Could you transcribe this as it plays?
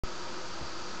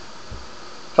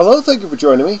Hello, thank you for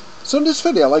joining me. So in this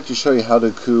video, I'd like to show you how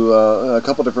to do a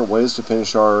couple different ways to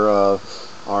finish our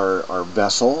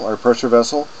vessel, our pressure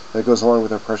vessel that goes along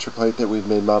with our pressure plate that we've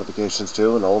made modifications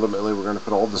to, and ultimately we're going to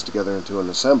put all this together into an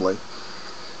assembly.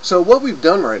 So what we've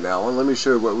done right now, and let me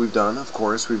show you what we've done. Of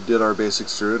course, we did our base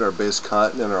extrude, our base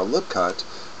cut, and our lip cut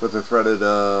with the threaded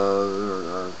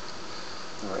our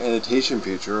annotation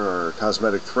feature, or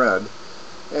cosmetic thread.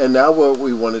 And now what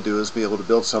we want to do is be able to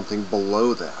build something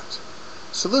below that.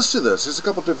 So let's do this. There's a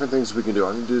couple different things we can do.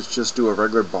 I'm going to just do a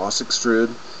regular Boss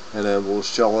extrude, and then we'll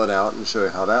shell it out and show you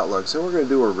how that looks. And we're going to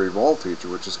do a Revolve feature,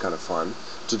 which is kind of fun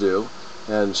to do,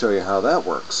 and show you how that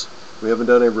works. We haven't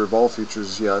done any Revolve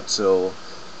features yet, so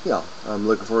yeah, I'm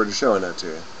looking forward to showing that to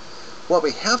you. What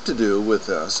we have to do with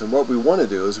this, and what we want to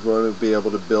do, is we're going to be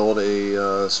able to build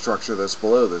a structure that's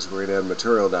below this. We're going to add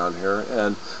material down here,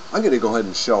 and I'm going to go ahead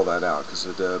and shell that out because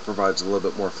it provides a little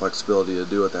bit more flexibility to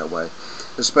do it that way,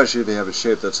 especially if you have a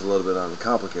shape that's a little bit on the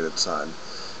complicated side.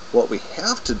 What we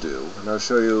have to do, and I'll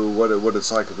show you what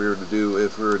it's like if we were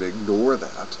to ignore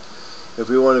that. If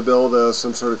we want to build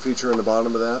some sort of feature in the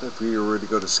bottom of that, if we were to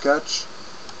go to Sketch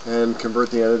and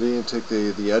convert the entity and take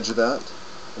the edge of that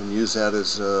and use that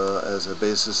as a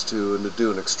basis to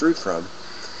do an extrude from.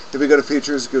 If we go to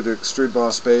Features, go to Extruded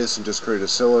Boss Space and just create a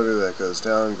cylinder that goes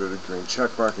down, go to green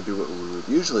check mark and do what we would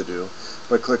usually do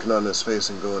by clicking on this face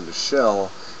and go into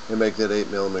Shell and make that 8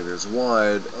 millimeters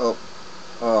wide.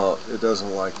 Oh, it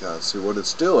doesn't like that. See, what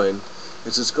it's doing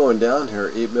is it's going down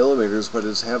here 8 millimeters, but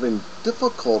it's having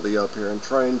difficulty up here and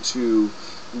trying to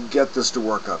get this to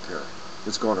work up here.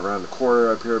 It's going around the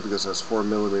corner up here because that's 4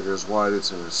 millimeters wide.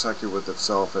 It's intersected with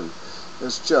itself, and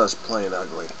it's just plain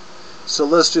ugly. So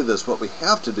let's do this. What we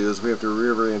have to do is we have to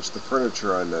rearrange the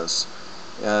furniture on this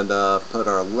and put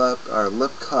our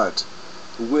lip cut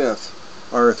with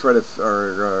our threaded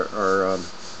our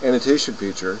annotation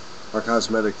feature, our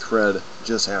cosmetic thread,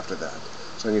 just after that.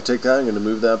 So I'm going to take that. I'm going to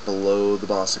move that below the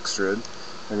Boss extrude.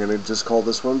 I'm going to just call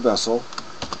this one vessel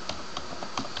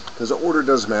because the order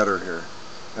does matter here.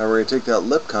 Now we're going to take that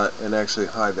lip cut and actually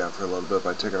hide that for a little bit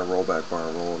by taking a rollback bar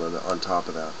and rolling it on top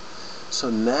of that. So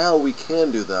now we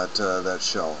can do that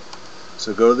shell.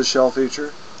 So go to the shell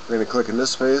feature. We're going to click in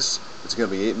this face. It's going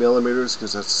to be 8 millimeters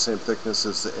because that's the same thickness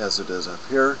as it is up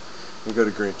here. And go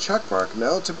to green check mark.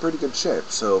 Now it's in pretty good shape.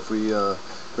 So if we go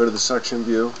to the section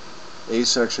view, A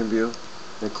section view,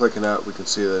 and clicking out, we can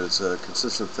see that it's a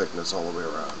consistent thickness all the way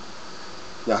around.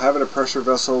 Now, having a pressure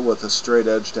vessel with a straight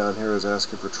edge down here is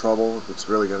asking for trouble. If it's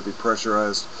really going to be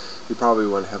pressurized, you probably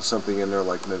want to have something in there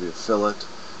like maybe a fillet,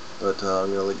 but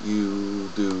I'm going to let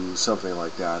you do something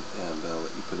like that and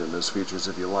let you put in those features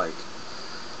if you like.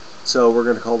 So we're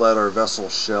going to call that our vessel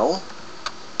shell.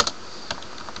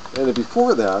 And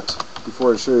before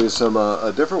I show you some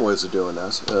different ways of doing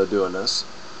this,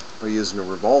 by using a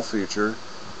Revolve feature,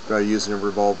 by using a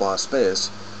Revolve Boss Space,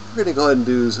 we're going to go ahead and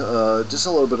do just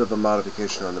a little bit of a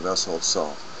modification on the vessel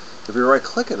itself. If you right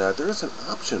click on that, there is an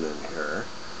option in here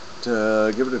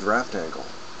to give it a draft angle.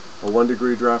 A 1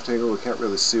 degree draft angle, we can't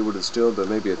really see what it's doing, but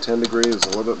maybe a 10 degree is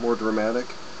a little bit more dramatic.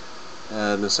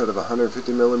 And instead of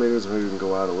 150 millimeters, maybe we can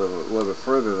go out a little bit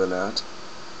further than that.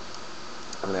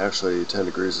 And actually 10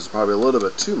 degrees is probably a little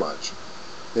bit too much.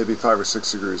 Maybe 5 or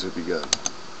 6 degrees would be good.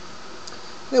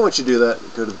 And once you do that,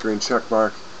 go to the green check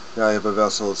mark. Now you have a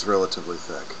vessel that's relatively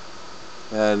thick.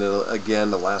 And again,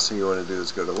 the last thing you want to do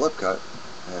is go to lip cut,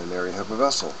 and there you have a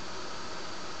vessel.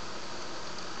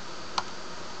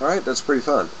 Alright, that's pretty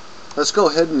fun. Let's go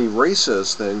ahead and erase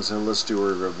those things, and let's do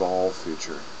a Revolve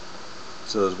feature.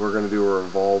 So we're going to do a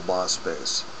Revolve Boss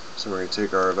Space. So we're going to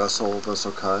take our vessel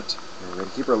cut, and we're going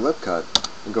to keep our lip cut,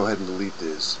 and go ahead and delete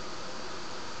these.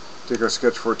 Take our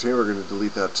Sketch 14, we're going to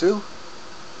delete that too.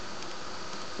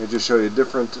 And just show you a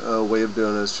different way of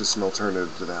doing this, just an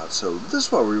alternative to that. So this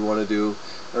is what we want to do,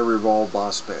 a Revolve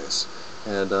Boss Space.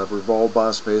 And Revolve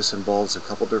Boss Space involves a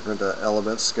couple different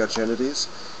elements, sketch entities.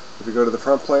 If you go to the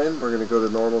front plane, we're going to go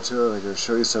to normal to it, and I'm going to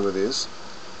show you some of these.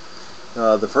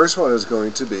 The first one is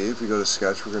going to be, if you go to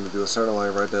Sketch, we're going to do a center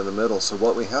line right down the middle. So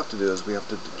what we have to do is we have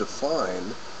to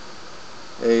define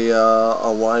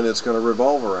a line that's going to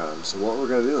revolve around. So what we're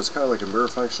going to do is kind of like a mirror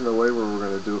function in a way where we're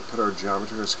going to put our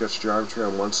geometry, our sketch geometry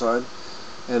on one side,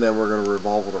 and then we're going to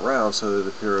revolve it around so that it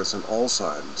appears on all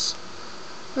sides.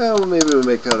 Well, maybe we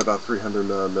make that about 300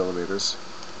 millimeters,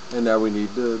 and now we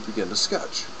need to begin to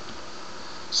sketch.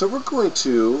 So we're going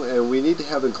to, and we need to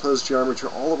have enclosed geometry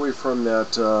all the way from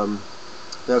that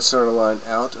center line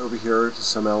out over here to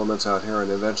some elements out here,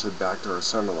 and eventually back to our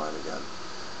center line again.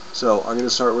 So I'm going to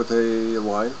start with a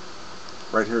line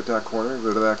right here at that corner,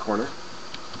 go to that corner,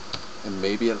 and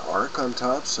maybe an arc on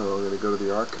top, so I'm going to go to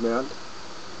the arc command,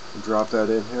 and drop that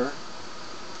in here.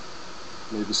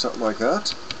 Maybe something like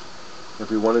that. If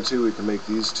we wanted to, we can make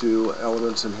these two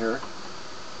elements in here,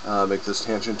 make this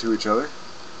tangent to each other.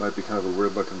 Might be kind of a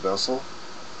weird looking vessel,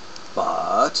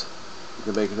 but you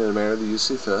can make it in a manner that you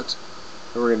see fit.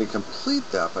 And we're going to complete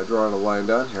that by drawing a line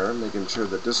down here, making sure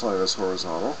that this line is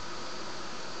horizontal.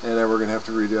 And then we're going to have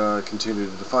to continue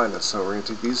to define it. So we're going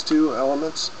to take these two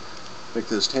elements, make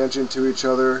this tangent to each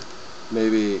other,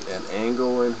 maybe an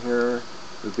angle in here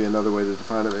would be another way to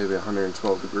define it, maybe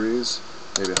 112 degrees,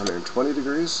 maybe 120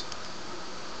 degrees.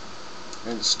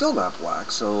 And it's still not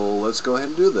black, so let's go ahead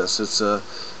and do this. It's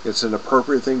an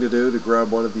appropriate thing to do, to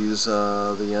grab one of these,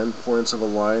 the end points of a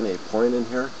line, a point in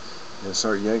here, and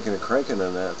start yanking and cranking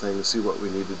on that thing to see what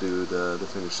we need to do to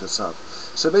finish this up.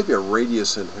 So maybe a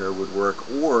radius in here would work,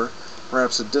 or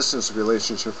perhaps a distance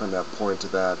relationship from that point to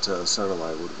that center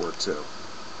line would work too.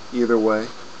 Either way,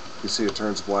 you see it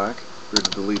turns black. We're going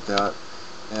to delete that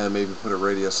and maybe put a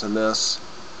radius in this.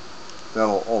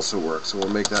 That'll also work. So we'll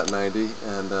make that 90,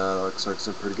 and looks like it's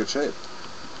in pretty good shape.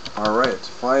 Alright,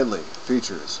 finally,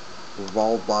 features.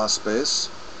 Revolve Boss base.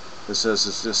 It says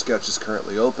this sketch is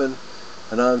currently open.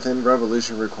 A non-thin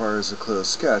revolution requires a closed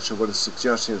sketch, and what it's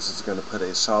suggesting is it's going to put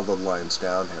a solid lines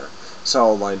down here.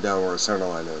 Solid line down where a center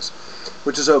line is.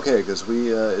 Which is okay, because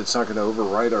it's not going to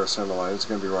overwrite our center line, it's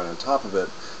going to be right on top of it.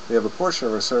 We have a portion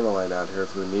of our center line out here.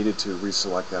 If we needed to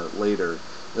reselect that later,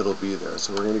 it'll be there.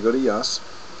 So we're going to go to yes.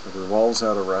 It revolves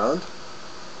that around.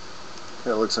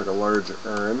 It looks like a large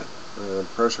urn,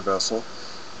 pressure vessel.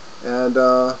 And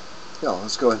yeah,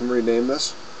 let's go ahead and rename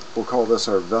this. We'll call this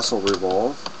our vessel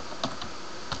revolve.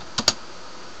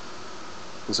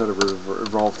 Instead of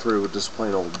revolve through, just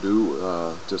plain old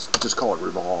just call it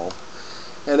revolve.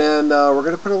 And then we're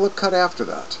going to put a lip cut after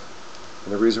that.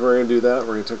 And the reason we're going to do that,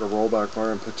 we're going to take a rollback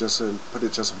bar and put it just in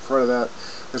front of that,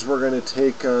 is we're going to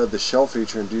take the shell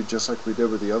feature and do just like we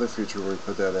did with the other feature when we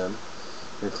put that in.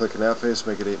 We're going to click in that face,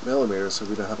 make it 8mm, so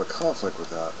we don't have a conflict with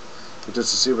that. And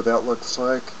just to see what that looks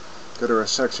like, go to our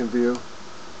section view.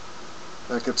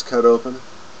 That gets cut open.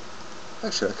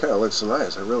 Actually, that kind of looks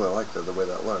nice. I really like the way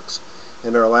that looks.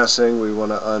 And our last thing we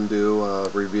want to undo,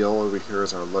 reveal over here,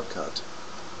 is our lip cut.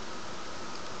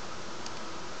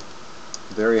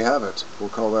 There you have it. We'll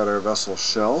call that our vessel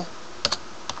shell,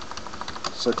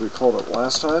 just like we called it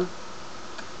last time.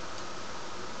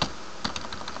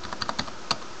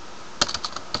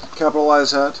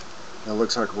 Capitalize that, and it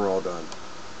looks like we're all done,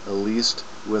 at least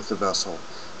with the vessel.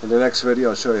 In the next video,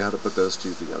 I'll show you how to put those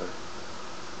two together.